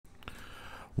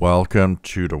Welcome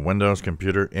to the Windows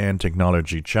Computer and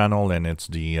Technology channel, and it's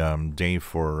the day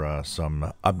for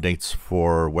some updates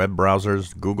for web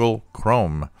browsers. Google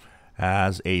Chrome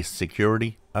has a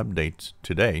security update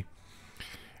today,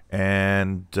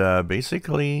 and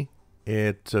basically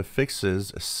it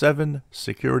fixes 7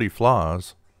 security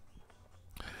flaws.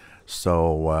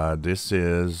 So this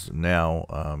is now,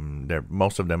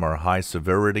 most of them are high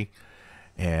severity,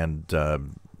 and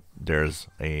there's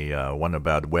a one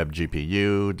about web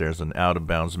GPU. There's an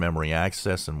out-of-bounds memory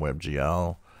access in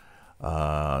WebGL.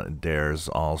 There's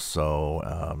also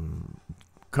a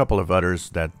couple of others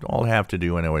that all have to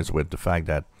do anyways with the fact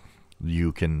that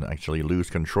you can actually lose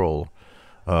control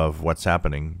of what's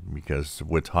happening, because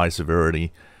with high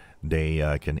severity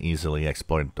they can easily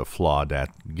exploit the flaw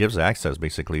that gives access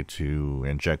basically to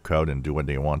inject code and do what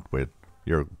they want with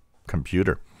your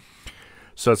computer.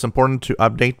 So it's important to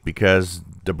update because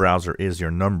the browser is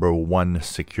your #1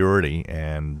 security,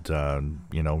 and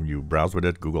you browse with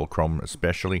it. Google Chrome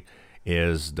especially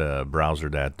is the browser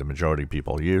that the majority of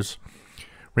people use.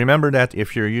 Remember that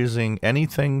if you're using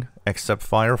anything except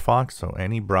Firefox, so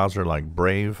any browser like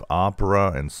Brave,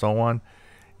 Opera, and so on,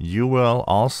 you will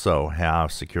also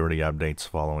have security updates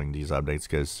following these updates,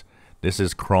 because this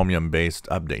is Chromium-based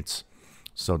updates.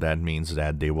 So that means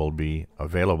that they will be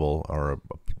available, or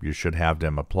you should have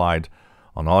them applied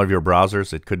on all of your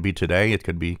browsers. It could be today, it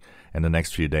could be in the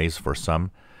next few days for some,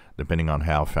 depending on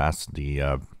how fast the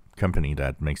company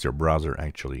that makes your browser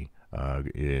actually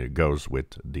goes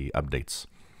with the updates.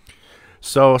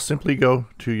 So simply go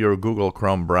to your Google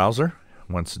Chrome browser.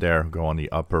 Once there, go on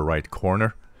the upper right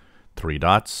corner, 3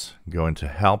 dots, go into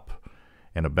Help,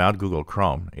 and About Google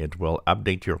Chrome. It will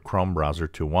update your Chrome browser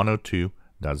to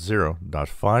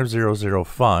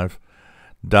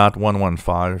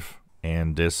 102.0.5005.115,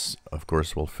 and this of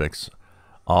course will fix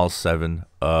all 7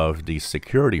 of the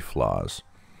security flaws.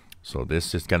 So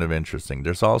this is kind of interesting.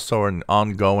 There's also an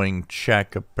ongoing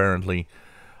check apparently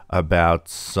about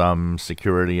some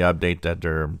security update that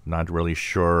they're not really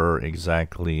sure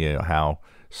exactly how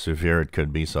severe it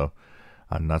could be, so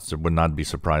would not be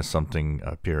surprised something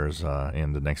appears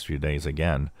in the next few days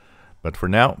again. But for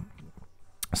now,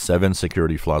 7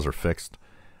 security flaws are fixed,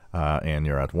 and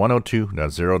you're at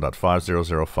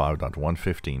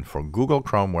 102.0.5005.115 for Google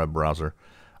Chrome web browser.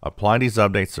 Apply these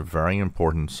updates, are very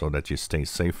important so that you stay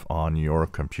safe on your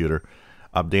computer.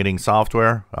 Updating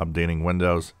software, updating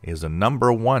Windows is the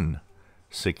 #1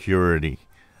 security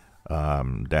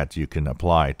that you can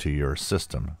apply to your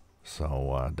system.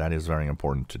 So that is very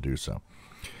important to do so.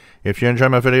 If you enjoy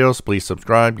my videos, please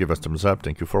subscribe, give us a thumbs up.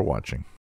 Thank you for watching.